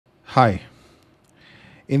Hi,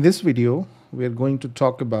 in this video we are going to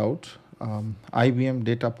talk about IBM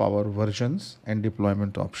DataPower versions and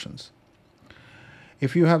deployment options.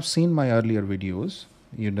 If you have seen my earlier videos,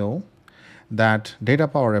 you know that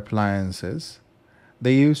DataPower appliances,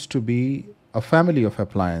 they used to be a family of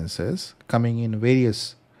appliances coming in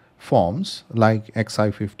various forms like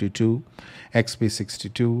XI52,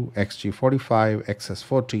 XP62, XG45,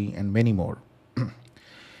 XS40 and many more,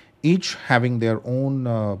 each having their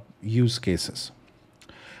own use cases.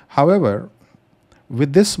 However,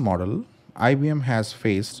 with this model, IBM has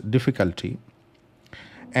faced difficulty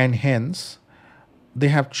and hence they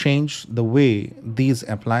have changed the way these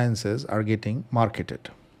appliances are getting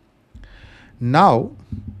marketed. Now,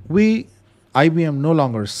 IBM no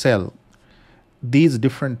longer sell these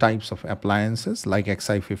different types of appliances like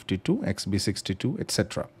XI52, XB62,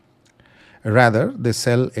 etc. Rather, they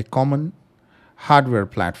sell a common hardware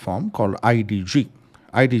platform called IDG.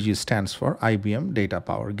 IDG stands for IBM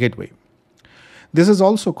DataPower Gateway. This is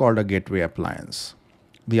also called a gateway appliance.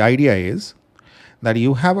 The idea is that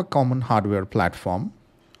you have a common hardware platform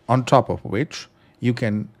on top of which you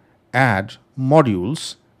can add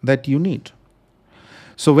modules that you need.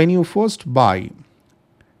 So when you first buy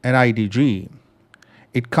an IDG,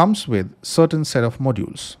 it comes with certain set of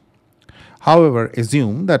modules. However,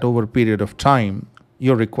 assume that over a period of time,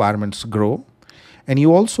 your requirements grow and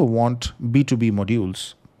you also want B2B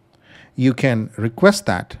modules. You can request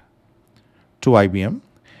that to IBM,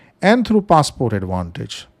 and through Passport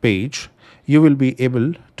Advantage page, you will be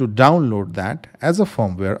able to download that as a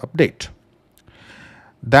firmware update.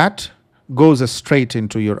 That goes straight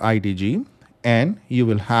into your IDG and you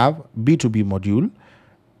will have B2B module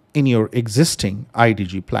in your existing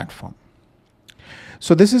IDG platform.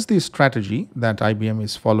 So this is the strategy that IBM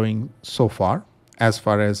is following so far as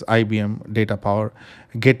IBM DataPower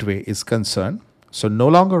Gateway is concerned. So no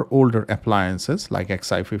longer older appliances like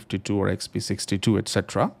XI52 or XP62,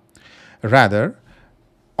 etc. Rather,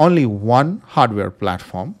 only one hardware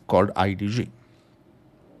platform called IDG.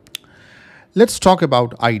 Let's talk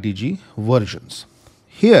about IDG versions.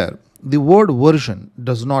 Here, the word version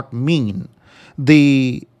does not mean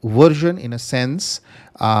the version in a sense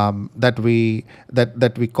that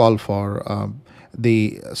we call for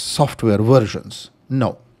the software versions.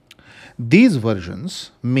 No, these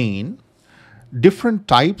versions mean different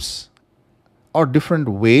types or different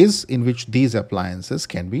ways in which these appliances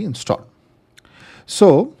can be installed.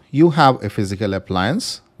 So you have a physical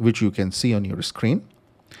appliance which you can see on your screen.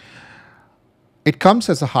 It comes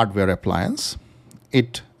as a hardware appliance.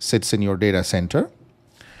 It sits in your data center.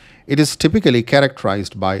 It is typically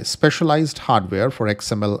characterized by specialized hardware for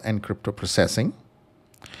XML and crypto processing.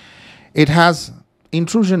 It has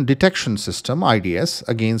intrusion detection system, IDS,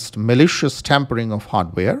 against malicious tampering of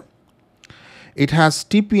hardware. It has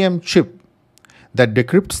TPM chip that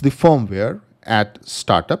decrypts the firmware at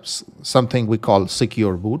startups, something we call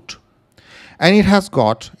secure boot. And it has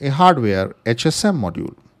got a hardware HSM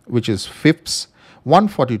module, which is FIPS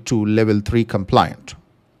 142 level 3 compliant.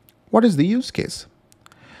 What is the use case?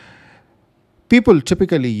 People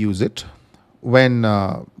typically use it when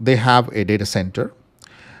they have a data center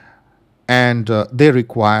and they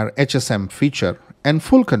require HSM feature and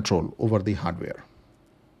full control over the hardware.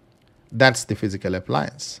 That's the physical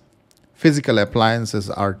appliance. Physical appliances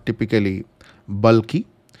are typically bulky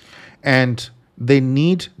and they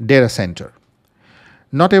need data center.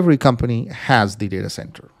 Not every company has the data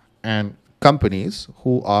center, and companies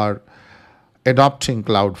who are adopting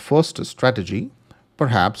cloud first strategy,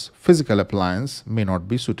 perhaps physical appliance may not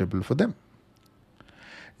be suitable for them.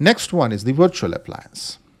 Next one is the virtual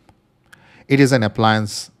appliance. It is an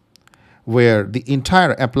appliance where the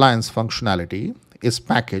entire appliance functionality is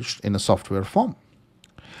packaged in a software form.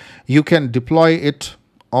 You can deploy it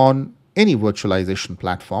on any virtualization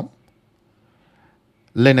platform,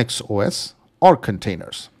 Linux OS or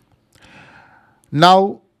containers.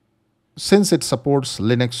 Now, since it supports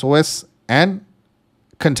Linux OS and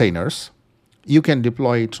containers, you can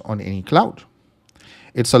deploy it on any cloud.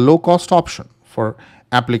 It's a low-cost option for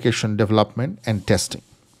application development and testing.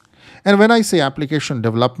 And when I say application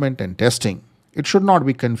development and testing, it should not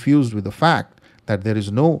be confused with the fact that there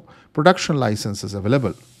is no production licenses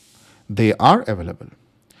available. They are available,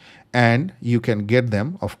 and you can get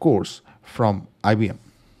them, of course, from IBM.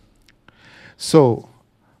 So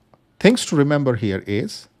things to remember here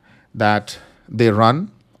is that they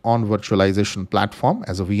run on virtualization platform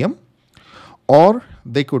as a VM, or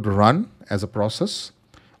they could run as a process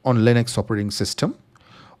on Linux operating system,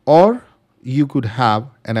 or you could have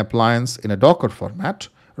an appliance in a Docker format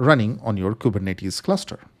running on your Kubernetes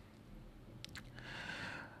cluster.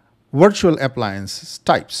 Virtual appliance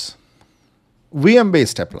types.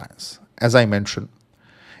 VM-based appliance, as I mentioned,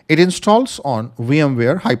 it installs on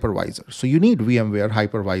VMware hypervisor. So you need VMware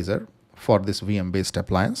hypervisor for this VM-based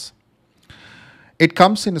appliance. It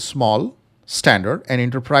comes in a small, standard, and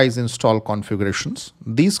enterprise install configurations.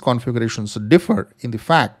 These configurations differ in the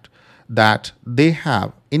fact that they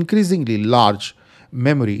have increasingly large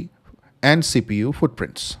memory and CPU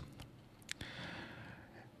footprints.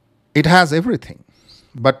 It has everything,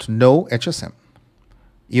 but no HSM.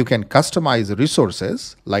 You can customize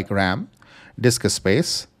resources like RAM, disk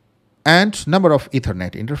space, and number of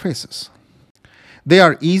Ethernet interfaces. They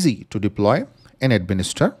are easy to deploy and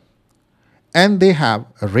administer, and they have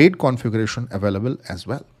a RAID configuration available as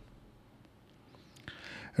well.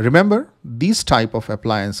 Remember, these type of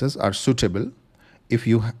appliances are suitable if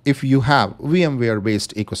you have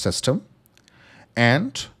VMware-based ecosystem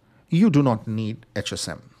and you do not need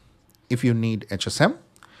HSM. If you need HSM,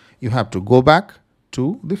 you have to go back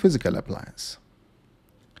to the physical appliance.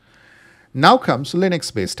 Now comes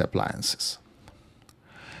Linux-based appliances.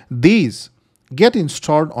 These get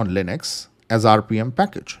installed on Linux as RPM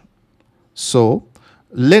package. So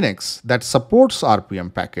Linux that supports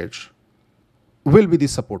RPM package will be the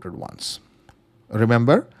supported ones.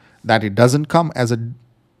 Remember that it doesn't come as a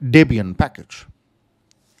Debian package.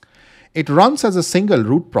 It runs as a single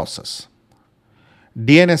root process.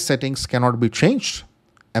 DNS settings cannot be changed,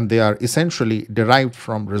 and they are essentially derived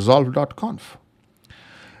from resolve.conf.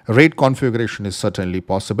 RAID configuration is certainly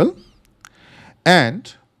possible,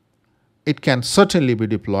 and it can certainly be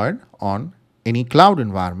deployed on any cloud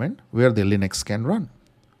environment where the Linux can run.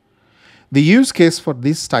 The use case for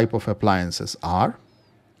this type of appliances are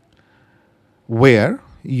where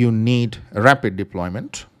you need rapid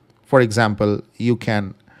deployment. For example, you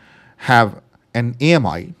can have an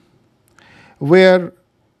AMI where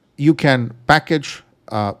you can package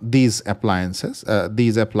these appliance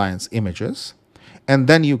images, and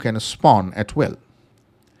then you can spawn at will.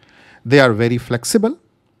 They are very flexible.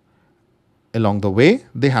 Along the way,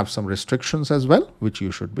 they have some restrictions as well, which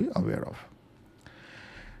you should be aware of.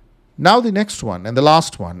 Now the next one and the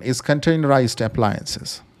last one is containerized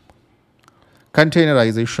appliances.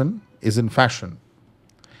 Containerization is in fashion,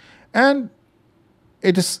 and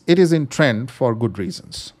it is in trend for good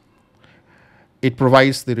reasons. It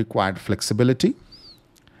provides the required flexibility,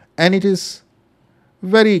 and it is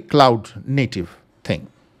very cloud native thing.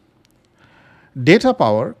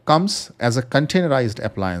 DataPower comes as a containerized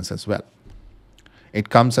appliance as well. It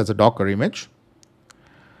comes as a Docker image.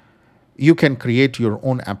 You can create your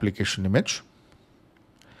own application image.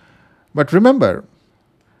 But remember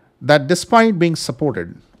that despite being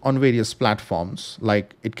supported on various platforms,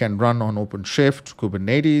 like it can run on OpenShift,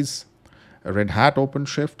 Kubernetes, Red Hat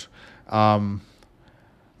OpenShift,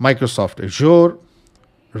 Microsoft Azure,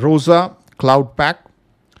 Rosa, Cloud Pak.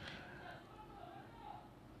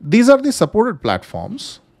 These are the supported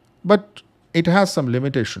platforms, but it has some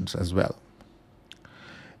limitations as well.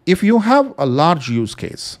 If you have a large use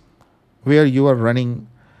case where you are running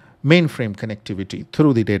mainframe connectivity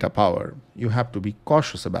through the DataPower, you have to be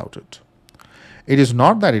cautious about it. It is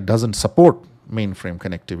not that it doesn't support mainframe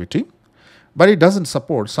connectivity, but it doesn't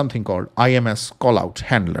support something called IMS callout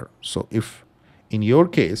handler. So if in your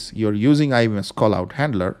case you're using IMS callout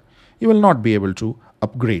handler, you will not be able to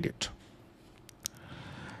upgrade it.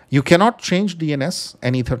 You cannot change DNS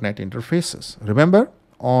and Ethernet interfaces. Remember,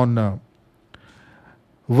 on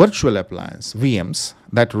virtual appliance, VMs,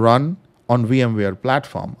 that run on VMware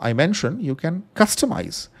platform, I mentioned you can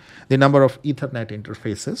customize the number of Ethernet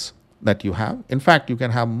interfaces that you have. In fact, you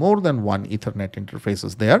can have more than one Ethernet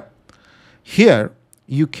interfaces there. Here,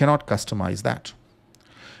 you cannot customize that.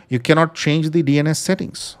 You cannot change the DNS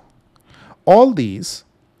settings. All these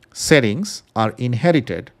settings are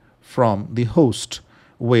inherited from the host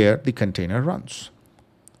where the container runs.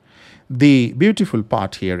 The beautiful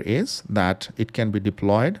part here is that it can be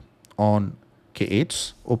deployed on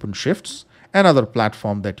K8s, OpenShifts, and other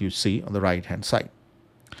platform that you see on the right-hand side.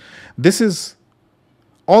 This is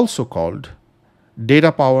also called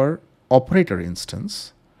DataPower operator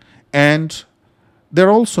instance, and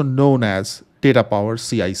they're also known as DataPower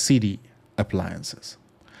CI/CD appliances.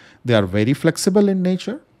 They are very flexible in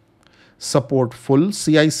nature, support full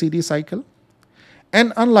CI/CD cycle,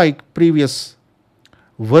 and unlike previous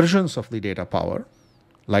versions of the DataPower,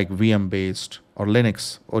 like VM-based or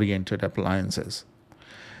Linux-oriented appliances,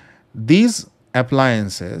 these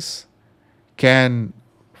appliances can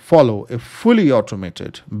follow a fully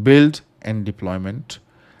automated build and deployment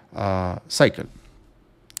cycle.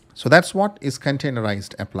 So that's what is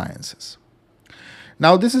containerized appliances.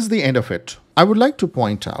 Now this is the end of it. I would like to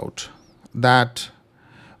point out that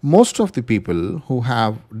Most of the people who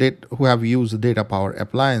have used DataPower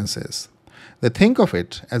appliances, they think of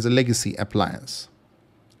it as a legacy appliance.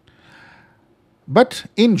 But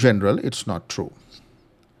in general, it's not true.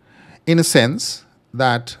 In a sense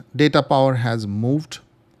that DataPower has moved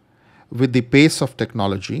with the pace of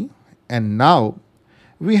technology, and now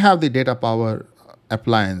we have the DataPower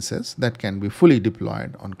appliances that can be fully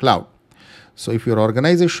deployed on cloud. So if your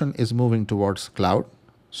organization is moving towards cloud,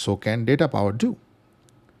 so can DataPower do.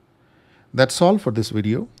 That's all for this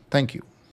video. Thank you.